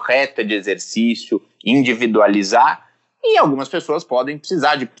mais correta de exercício, individualizar, e algumas pessoas podem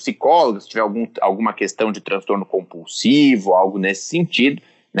precisar de psicólogos, se tiver alguma questão de transtorno compulsivo, algo nesse sentido,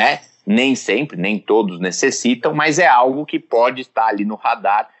 né? Nem sempre, nem todos necessitam, mas é algo que pode estar ali no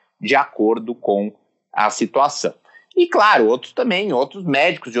radar de acordo com a situação. E claro, outros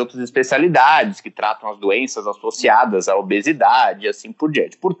médicos de outras especialidades que tratam as doenças associadas à obesidade e assim por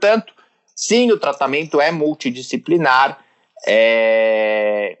diante. Portanto, sim, o tratamento é multidisciplinar,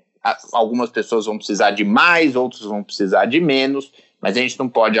 algumas pessoas vão precisar de mais, outros vão precisar de menos, mas a gente não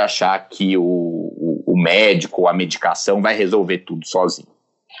pode achar que o médico, a medicação vai resolver tudo sozinho.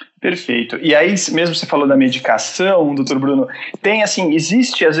 Perfeito. E aí, mesmo você falou da medicação, doutor Bruno,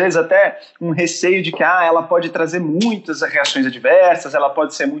 existe às vezes até um receio de que ela pode trazer muitas reações adversas, ela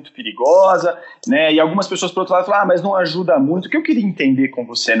pode ser muito perigosa, né? E algumas pessoas, por outro lado, falam, mas não ajuda muito. O que eu queria entender com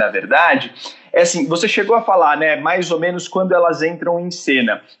você, na verdade, é assim, você chegou a falar, né, mais ou menos quando elas entram em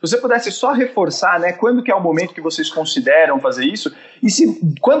cena. Se você pudesse só reforçar, né, quando que é o momento que vocês consideram fazer isso, e se,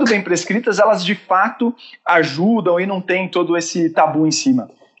 quando bem prescritas, elas de fato ajudam e não tem todo esse tabu em cima.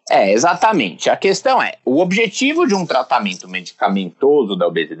 Exatamente. A questão o objetivo de um tratamento medicamentoso da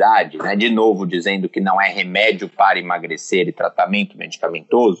obesidade, né, de novo dizendo que não é remédio para emagrecer e tratamento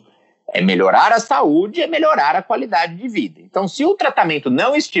medicamentoso, é melhorar a saúde, é melhorar a qualidade de vida. Então, se o tratamento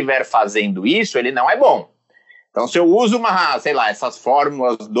não estiver fazendo isso, ele não é bom. Então, se eu uso essas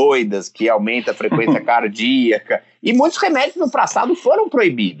fórmulas doidas que aumentam a frequência cardíaca, e muitos remédios no passado foram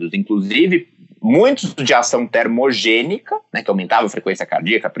proibidos, inclusive muitos de ação termogênica, né, que aumentava a frequência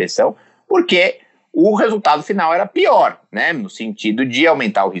cardíaca, a pressão, porque o resultado final era pior, né, no sentido de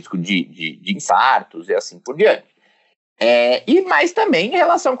aumentar o risco de infartos e assim por diante. Mas também em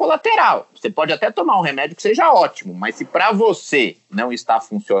relação colateral. Você pode até tomar um remédio que seja ótimo, mas se para você não está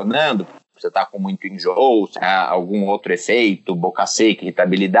funcionando, você está com muito enjoo, algum outro efeito, boca seca,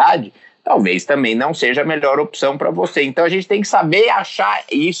 irritabilidade, talvez também não seja a melhor opção para você. Então a gente tem que saber achar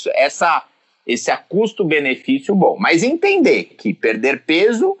esse custo-benefício bom, mas entender que perder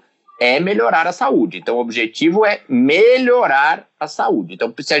peso é melhorar a saúde. Então, o objetivo é melhorar a saúde.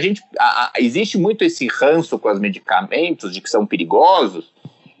 Então, se a gente... existe muito esse ranço com os medicamentos de que são perigosos,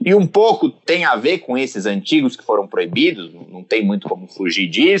 e um pouco tem a ver com esses antigos que foram proibidos, não tem muito como fugir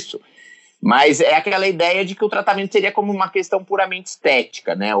disso, mas é aquela ideia de que o tratamento seria como uma questão puramente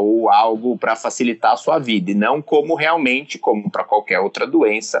estética, né? Ou algo para facilitar a sua vida, e não como realmente, como para qualquer outra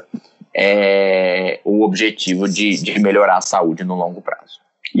doença, o objetivo de melhorar a saúde no longo prazo.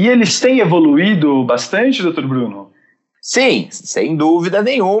 E eles têm evoluído bastante, Dr. Bruno? Sim, sem dúvida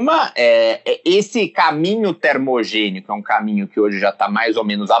nenhuma. Esse caminho termogênico é um caminho que hoje já está mais ou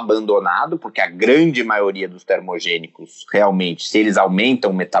menos abandonado, porque a grande maioria dos termogênicos, realmente, se eles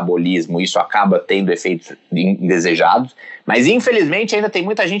aumentam o metabolismo, isso acaba tendo efeitos indesejados. Mas, infelizmente, ainda tem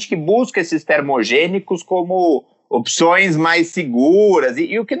muita gente que busca esses termogênicos como opções mais seguras,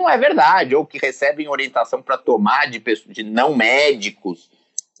 e o que não é verdade, ou que recebem orientação para tomar de não médicos,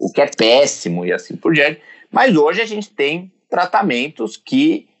 o que é péssimo e assim por diante. Mas hoje a gente tem tratamentos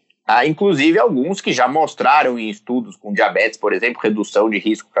que, inclusive alguns que já mostraram em estudos com diabetes, por exemplo, redução de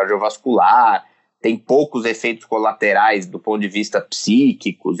risco cardiovascular, tem poucos efeitos colaterais do ponto de vista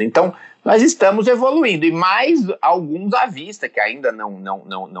psíquicos. Então, nós estamos evoluindo, e mais alguns à vista que ainda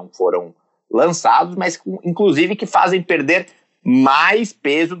não foram lançados, mas inclusive que fazem perder mais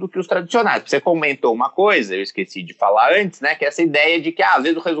peso do que os tradicionais. Você comentou uma coisa, eu esqueci de falar antes, né, que é essa ideia de que às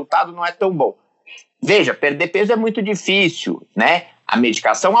vezes o resultado não é tão bom. Veja, perder peso é muito difícil, né? A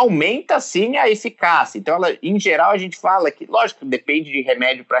medicação aumenta sim a eficácia. Então, em geral, a gente fala que, lógico, depende de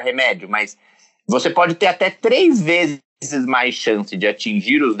remédio para remédio, mas você pode ter até 3 vezes mais chance de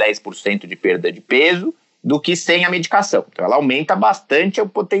atingir os 10% de perda de peso do que sem a medicação. Então, ela aumenta bastante o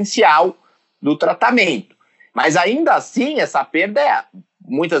potencial do tratamento. Mas ainda assim, essa perda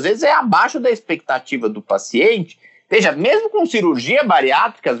muitas vezes é abaixo da expectativa do paciente. Veja, mesmo com cirurgia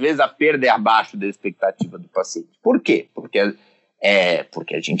bariátrica, às vezes a perda é abaixo da expectativa do paciente. Por quê? Porque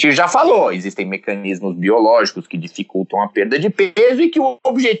a gente já falou, existem mecanismos biológicos que dificultam a perda de peso e que o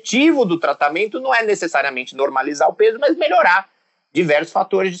objetivo do tratamento não é necessariamente normalizar o peso, mas melhorar diversos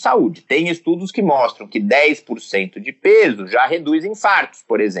fatores de saúde. Tem estudos que mostram que 10% de peso já reduz infartos,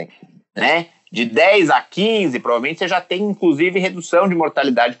 por exemplo, né? De 10 a 15, provavelmente você já tem, inclusive, redução de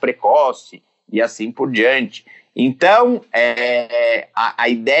mortalidade precoce e assim por diante. Então, a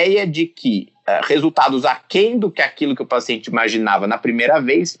ideia de que resultados aquém do que aquilo que o paciente imaginava na primeira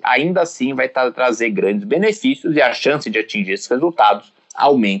vez, ainda assim vai trazer grandes benefícios, e a chance de atingir esses resultados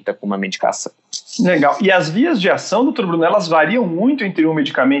aumenta com uma medicação. Legal. E as vias de ação, doutor Bruno, elas variam muito entre um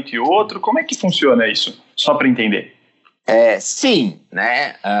medicamento e outro? Como é que funciona isso? Só para entender. Sim,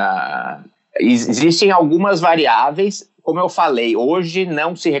 né? Existem algumas variáveis. Como eu falei, hoje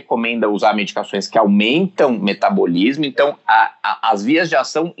não se recomenda usar medicações que aumentam o metabolismo, então as vias de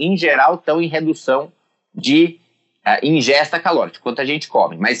ação, em geral, estão em redução de ingesta calórica, quanto a gente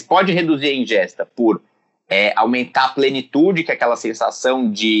come. Mas pode reduzir a ingesta por aumentar a plenitude, que é aquela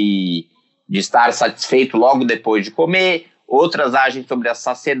sensação de estar satisfeito logo depois de comer. Outras agem sobre a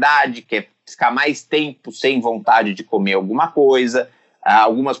saciedade, que é ficar mais tempo sem vontade de comer alguma coisa.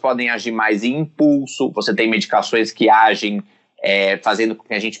 Algumas podem agir mais em impulso. Você tem medicações que agem fazendo com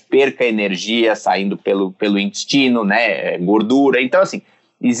que a gente perca energia saindo pelo intestino, né, gordura. Então, assim,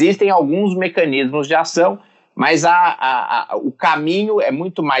 existem alguns mecanismos de ação, mas o caminho é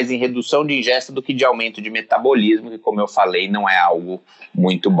muito mais em redução de ingesta do que de aumento de metabolismo, que, como eu falei, não é algo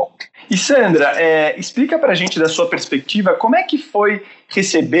muito bom. E Sandra, explica pra gente da sua perspectiva como é que foi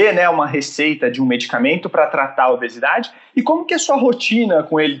receber, né, uma receita de um medicamento para tratar a obesidade e como que é a sua rotina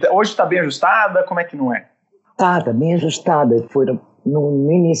com ele? Hoje está bem ajustada? Como é que não é? Tá bem ajustada.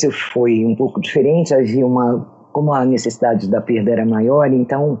 No início foi um pouco diferente, havia como a necessidade da perda era maior,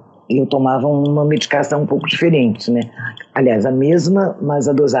 então eu tomava uma medicação um pouco diferente, né? Aliás, a mesma, mas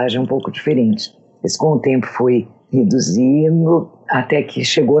a dosagem é um pouco diferente. Isso com o tempo foi reduzindo até que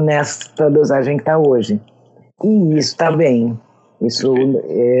chegou nessa dosagem que está hoje. E isso está bem. Isso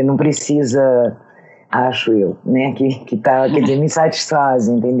não precisa... acho eu, né, que tá, quer dizer, me satisfaz,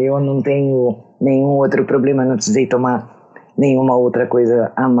 entendeu? Eu não tenho nenhum outro problema, não precisei tomar nenhuma outra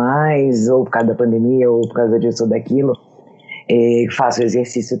coisa a mais, ou por causa da pandemia, ou por causa disso ou daquilo. Faço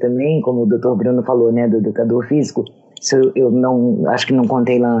exercício também, como o Dr. Bruno falou, né, do educador físico. Isso eu não, acho que não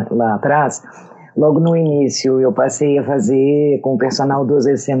contei lá atrás. Logo no início eu passei a fazer com o personal 2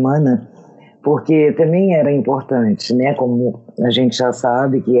 vezes a semana, porque também era importante, né, como a gente já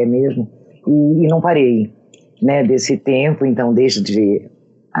sabe que é mesmo, e não parei, né, desse tempo, então desde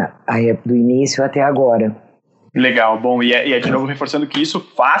a época do início até agora. Legal, bom, e é de novo reforçando que isso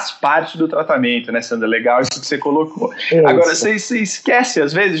faz parte do tratamento, né, Sandra? Legal isso que você colocou. Agora, você esquece,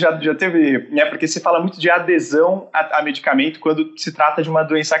 às vezes, já teve, né, porque se fala muito de adesão a medicamento quando se trata de uma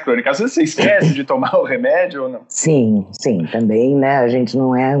doença crônica. Às vezes você esquece de tomar o remédio ou não? Sim, também, né, a gente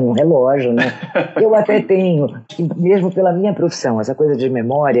não é um relógio, né? Eu até tenho, mesmo pela minha profissão, essa coisa de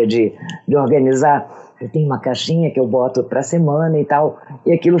memória, de organizar. Eu tenho uma caixinha que eu boto para semana e tal,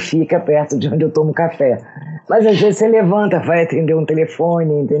 e aquilo fica perto de onde eu tomo café. Mas às vezes você levanta, vai atender um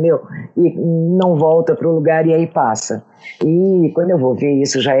telefone, entendeu? E não volta para o lugar e aí passa. E quando eu vou ver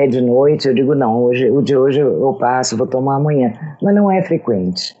isso já é de noite, eu digo, não, o de hoje eu passo, vou tomar amanhã. Mas não é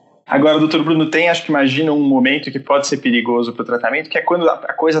frequente. Agora, doutor Bruno, acho que imagina um momento que pode ser perigoso para o tratamento, que é quando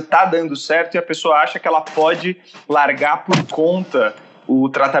a coisa está dando certo e a pessoa acha que ela pode largar por conta o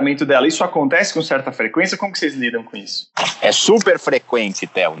tratamento dela. Isso acontece com certa frequência? Como que vocês lidam com isso? É super frequente,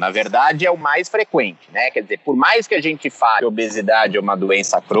 Theo. Na verdade, é o mais frequente, né? Quer dizer, por mais que a gente fale que a obesidade é uma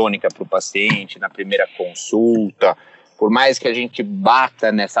doença crônica para o paciente na primeira consulta, por mais que a gente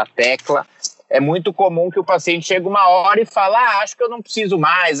bata nessa tecla, é muito comum que o paciente chegue uma hora e fale, acho que eu não preciso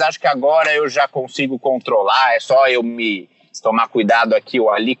mais, acho que agora eu já consigo controlar, é só eu me tomar cuidado aqui ou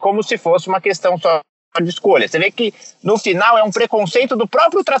ali, como se fosse uma questão só de escolha. Você vê que no final é um preconceito do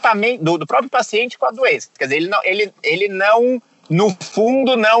próprio tratamento, do próprio paciente com a doença. Quer dizer, ele não no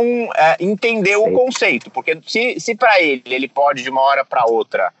fundo, não entendeu o conceito. Porque se para ele pode de uma hora para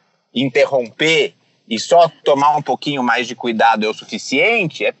outra interromper e só tomar um pouquinho mais de cuidado é o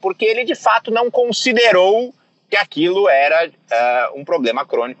suficiente, é porque ele de fato não considerou que aquilo era um problema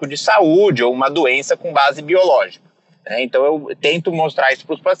crônico de saúde ou uma doença com base biológica. Então eu tento mostrar isso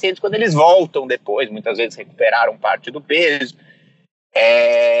para os pacientes quando eles voltam depois, muitas vezes recuperaram parte do peso,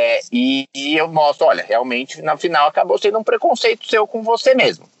 e eu mostro, olha, realmente no final acabou sendo um preconceito seu com você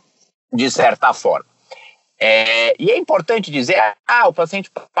mesmo, de certa forma. E é importante dizer, o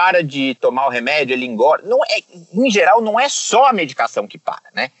paciente para de tomar o remédio, ele engorda. Não é, em geral, não é só a medicação que para,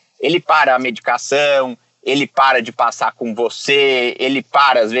 né? Ele para a medicação, ele para de passar com você, ele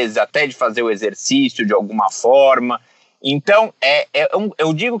para, às vezes, até de fazer o exercício de alguma forma. Então,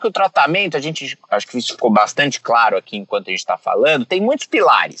 eu digo que o tratamento, acho que isso ficou bastante claro aqui enquanto a gente está falando, tem muitos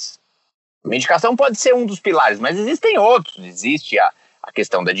pilares. A medicação pode ser um dos pilares, mas existem outros. Existe a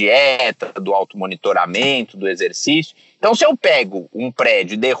questão da dieta, do automonitoramento, do exercício. Então, se eu pego um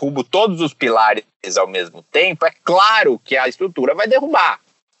prédio e derrubo todos os pilares ao mesmo tempo, é claro que a estrutura vai derrubar.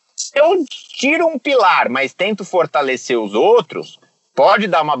 Se eu tiro um pilar, mas tento fortalecer os outros, pode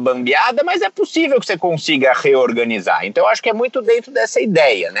dar uma bambeada, mas é possível que você consiga reorganizar. Então, eu acho que é muito dentro dessa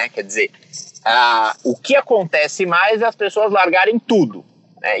ideia, né? Quer dizer, o que acontece mais é as pessoas largarem tudo,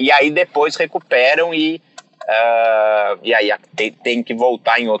 né? E aí depois recuperam e aí tem que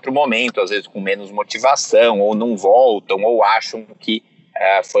voltar em outro momento, às vezes com menos motivação, ou não voltam, ou acham que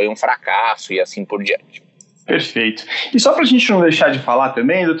foi um fracasso e assim por diante. Perfeito. E só para a gente não deixar de falar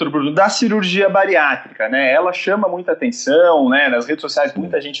também, doutor Bruno, da cirurgia bariátrica, né? Ela chama muita atenção, né? Nas redes sociais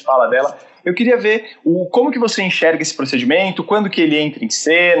muita gente fala dela. Eu queria ver como que você enxerga esse procedimento, quando que ele entra em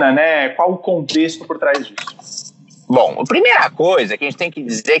cena, né? Qual o contexto por trás disso? Bom, a primeira coisa que a gente tem que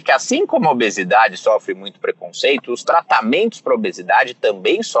dizer é que assim como a obesidade sofre muito preconceito, os tratamentos para obesidade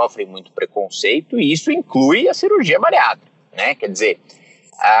também sofrem muito preconceito e isso inclui a cirurgia bariátrica, né? Quer dizer,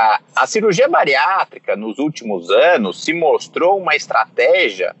 a cirurgia bariátrica, nos últimos anos, se mostrou uma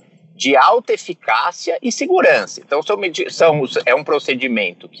estratégia de alta eficácia e segurança. Então, é um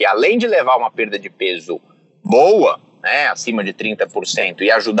procedimento que, além de levar uma perda de peso boa, né, acima de 30%, e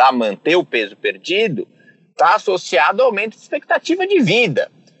ajudar a manter o peso perdido, está associado ao aumento de expectativa de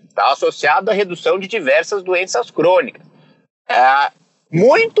vida, está associado à redução de diversas doenças crônicas.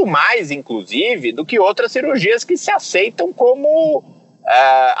 Muito mais, inclusive, do que outras cirurgias que se aceitam como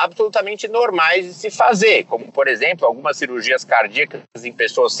absolutamente normais de se fazer, como, por exemplo, algumas cirurgias cardíacas em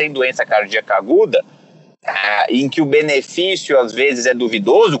pessoas sem doença cardíaca aguda, em que o benefício, às vezes, é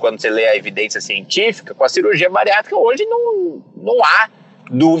duvidoso quando você lê a evidência científica. Com a cirurgia bariátrica, hoje não há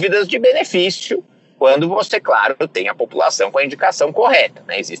dúvidas de benefício, quando você, claro, tem a população com a indicação correta,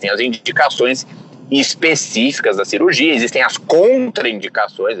 né? Existem as indicações específicas da cirurgia, existem as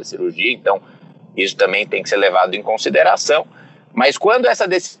contraindicações da cirurgia, então isso também tem que ser levado em consideração. Mas quando essa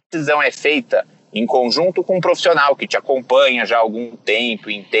decisão é feita em conjunto com um profissional que te acompanha já há algum tempo,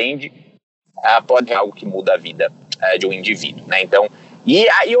 entende, pode ser algo que muda a vida de um indivíduo, né? Então, e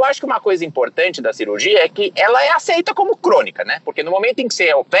eu acho que uma coisa importante da cirurgia é que ela é aceita como crônica, né? Porque no momento em que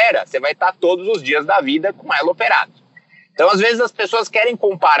você opera, você vai estar todos os dias da vida com ela operada. Então, às vezes, as pessoas querem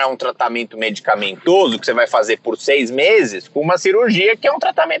comparar um tratamento medicamentoso que você vai fazer por 6 meses com uma cirurgia que é um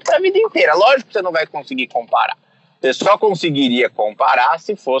tratamento para a vida inteira. Lógico que você não vai conseguir comparar. Você só conseguiria comparar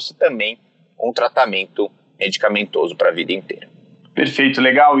se fosse também um tratamento medicamentoso para a vida inteira. Perfeito,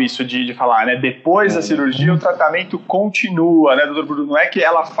 legal isso de falar, né? Depois da cirurgia o tratamento continua, né, doutor Bruno? Não é que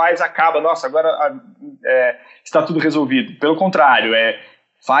ela acaba, nossa, agora está tudo resolvido. Pelo contrário,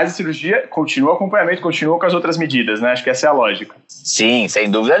 faz a cirurgia, continua o acompanhamento, continua com as outras medidas, né? Acho que essa é a lógica. Sim,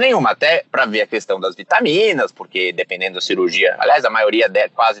 sem dúvida nenhuma, até para ver a questão das vitaminas, porque dependendo da cirurgia, aliás, a maioria,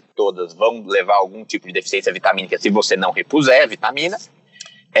 quase todas, vão levar algum tipo de deficiência vitamínica se você não repuser a vitamina.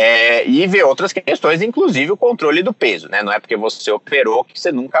 E ver outras questões, inclusive o controle do peso, né? Não é porque você operou que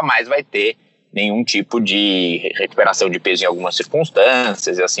você nunca mais vai ter nenhum tipo de recuperação de peso em algumas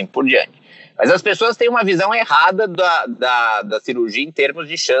circunstâncias e assim por diante. Mas as pessoas têm uma visão errada da cirurgia em termos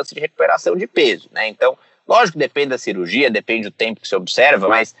de chance de recuperação de peso, né? Então, lógico que depende da cirurgia, depende do tempo que você observa,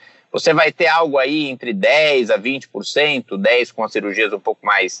 mas você vai ter algo aí entre 10% a 20%, 10% com as cirurgias um pouco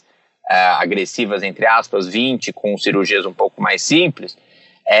mais agressivas, entre aspas, 20% com cirurgias um pouco mais simples.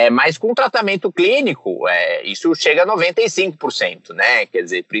 Mas com tratamento clínico, isso chega a 95%, né? Quer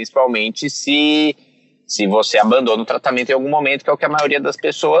dizer, principalmente se você abandona o tratamento em algum momento, que é o que a maioria das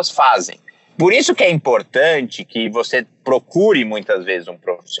pessoas fazem. Por isso que é importante que você procure muitas vezes um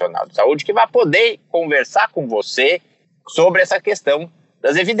profissional de saúde que vai poder conversar com você sobre essa questão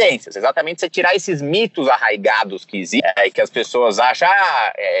das evidências. Exatamente, você tirar esses mitos arraigados que existem, que as pessoas acham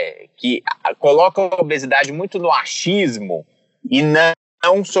que colocam a obesidade muito no achismo e não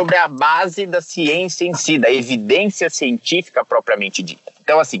sobre a base da ciência em si, da evidência científica propriamente dita.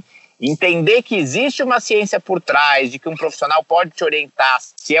 Então, assim, entender que existe uma ciência por trás, de que um profissional pode te orientar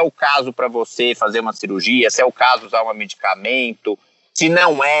se é o caso para você fazer uma cirurgia, se é o caso usar um medicamento, se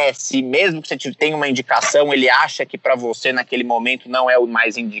não se mesmo que você tenha uma indicação, ele acha que para você naquele momento não é o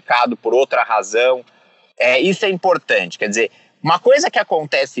mais indicado por outra razão. Isso é importante, quer dizer, uma coisa que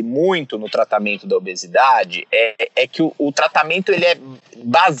acontece muito no tratamento da obesidade é que o tratamento ele é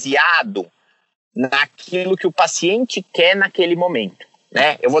baseado naquilo que o paciente quer naquele momento,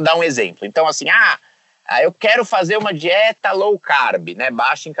 né? Eu vou dar um exemplo. Então, assim, eu quero fazer uma dieta low carb, né?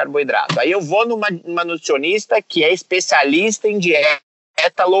 Baixa em carboidrato. Aí eu vou numa nutricionista que é especialista em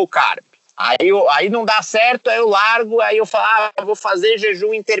dieta low carb. Aí não dá certo, aí eu largo, aí eu falo, vou fazer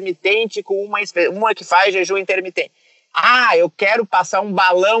jejum intermitente com uma que faz jejum intermitente. Eu quero passar um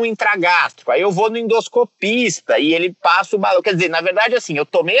balão intragástrico. Aí eu vou no endoscopista e ele passa o balão. Quer dizer, na verdade, assim, eu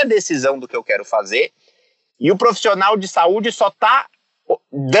tomei a decisão do que eu quero fazer e o profissional de saúde só está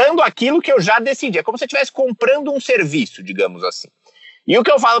dando aquilo que eu já decidi. É como se eu estivesse comprando um serviço, digamos assim. E o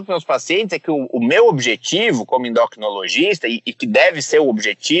que eu falo para os meus pacientes é que o meu objetivo como endocrinologista, e que deve ser o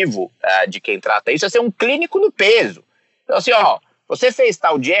objetivo de quem trata isso, é ser um clínico do peso. Então, assim, você fez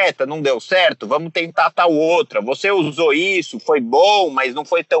tal dieta, não deu certo, vamos tentar tal outra. Você usou isso, foi bom, mas não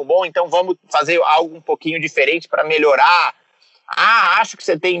foi tão bom, então vamos fazer algo um pouquinho diferente para melhorar. Acho que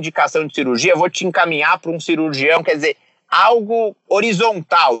você tem indicação de cirurgia, vou te encaminhar para um cirurgião. Quer dizer, algo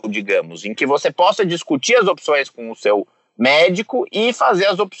horizontal, digamos, em que você possa discutir as opções com o seu médico e fazer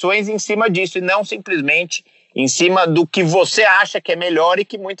as opções em cima disso, e não simplesmente em cima do que você acha que é melhor e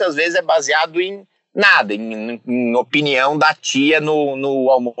que muitas vezes é baseado em nada, em opinião da tia no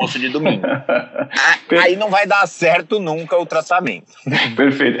almoço de domingo. Aí não vai dar certo nunca o tratamento.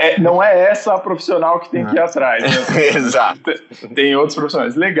 Perfeito. Não é essa a profissional que tem que ir atrás, né? Exato. Tem outros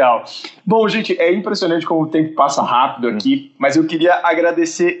profissionais. Legal. Bom, gente, é impressionante como o tempo passa rápido aqui, mas eu queria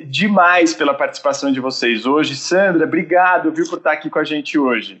agradecer demais pela participação de vocês hoje. Sandra, obrigado, por estar aqui com a gente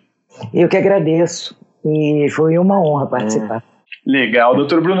hoje. Eu que agradeço. E foi uma honra participar. Legal.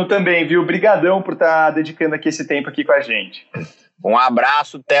 Doutor Bruno também, Brigadão por estar dedicando aqui esse tempo aqui com a gente. Um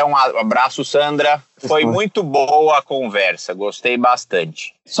abraço, Té, um abraço, Sandra. Foi muito boa a conversa, gostei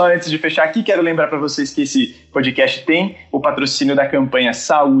bastante. Só antes de fechar aqui, quero lembrar para vocês que esse podcast tem o patrocínio da campanha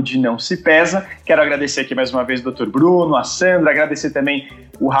Saúde Não Se Pesa. Quero agradecer aqui mais uma vez o Dr. Bruno, a Sandra, agradecer também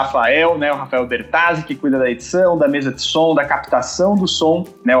o Rafael, né, o Rafael Dertazzi, que cuida da edição, da mesa de som, da captação do som,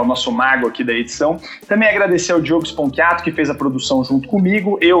 né, o nosso mago aqui da edição. Também agradecer ao Diogo Sponchiato, que fez a produção junto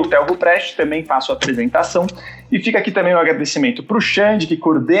comigo. Eu, Thelvo Preste, também faço a apresentação. E fica aqui também um agradecimento para o Xande, que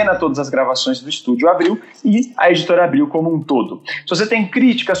coordena todas as gravações do Estúdio Abril, e a Editora Abril como um todo. Se você tem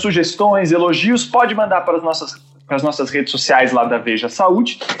críticas, sugestões, elogios, pode mandar para as nossas redes sociais lá da Veja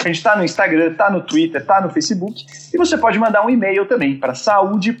Saúde. A gente está no Instagram, está no Twitter, está no Facebook. E você pode mandar um e-mail também para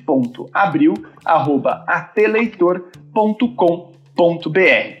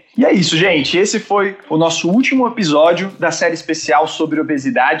saude.abril@ateleitor.com.br. E é isso, gente. Esse foi o nosso último episódio da série especial sobre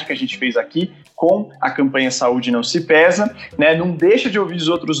obesidade que a gente fez aqui com a campanha Saúde Não Se Pesa, né? Não deixa de ouvir os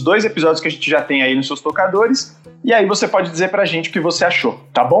outros 2 episódios que a gente já tem aí nos seus tocadores. E aí você pode dizer pra gente o que você achou,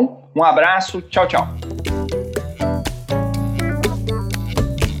 tá bom? Um abraço, tchau, tchau.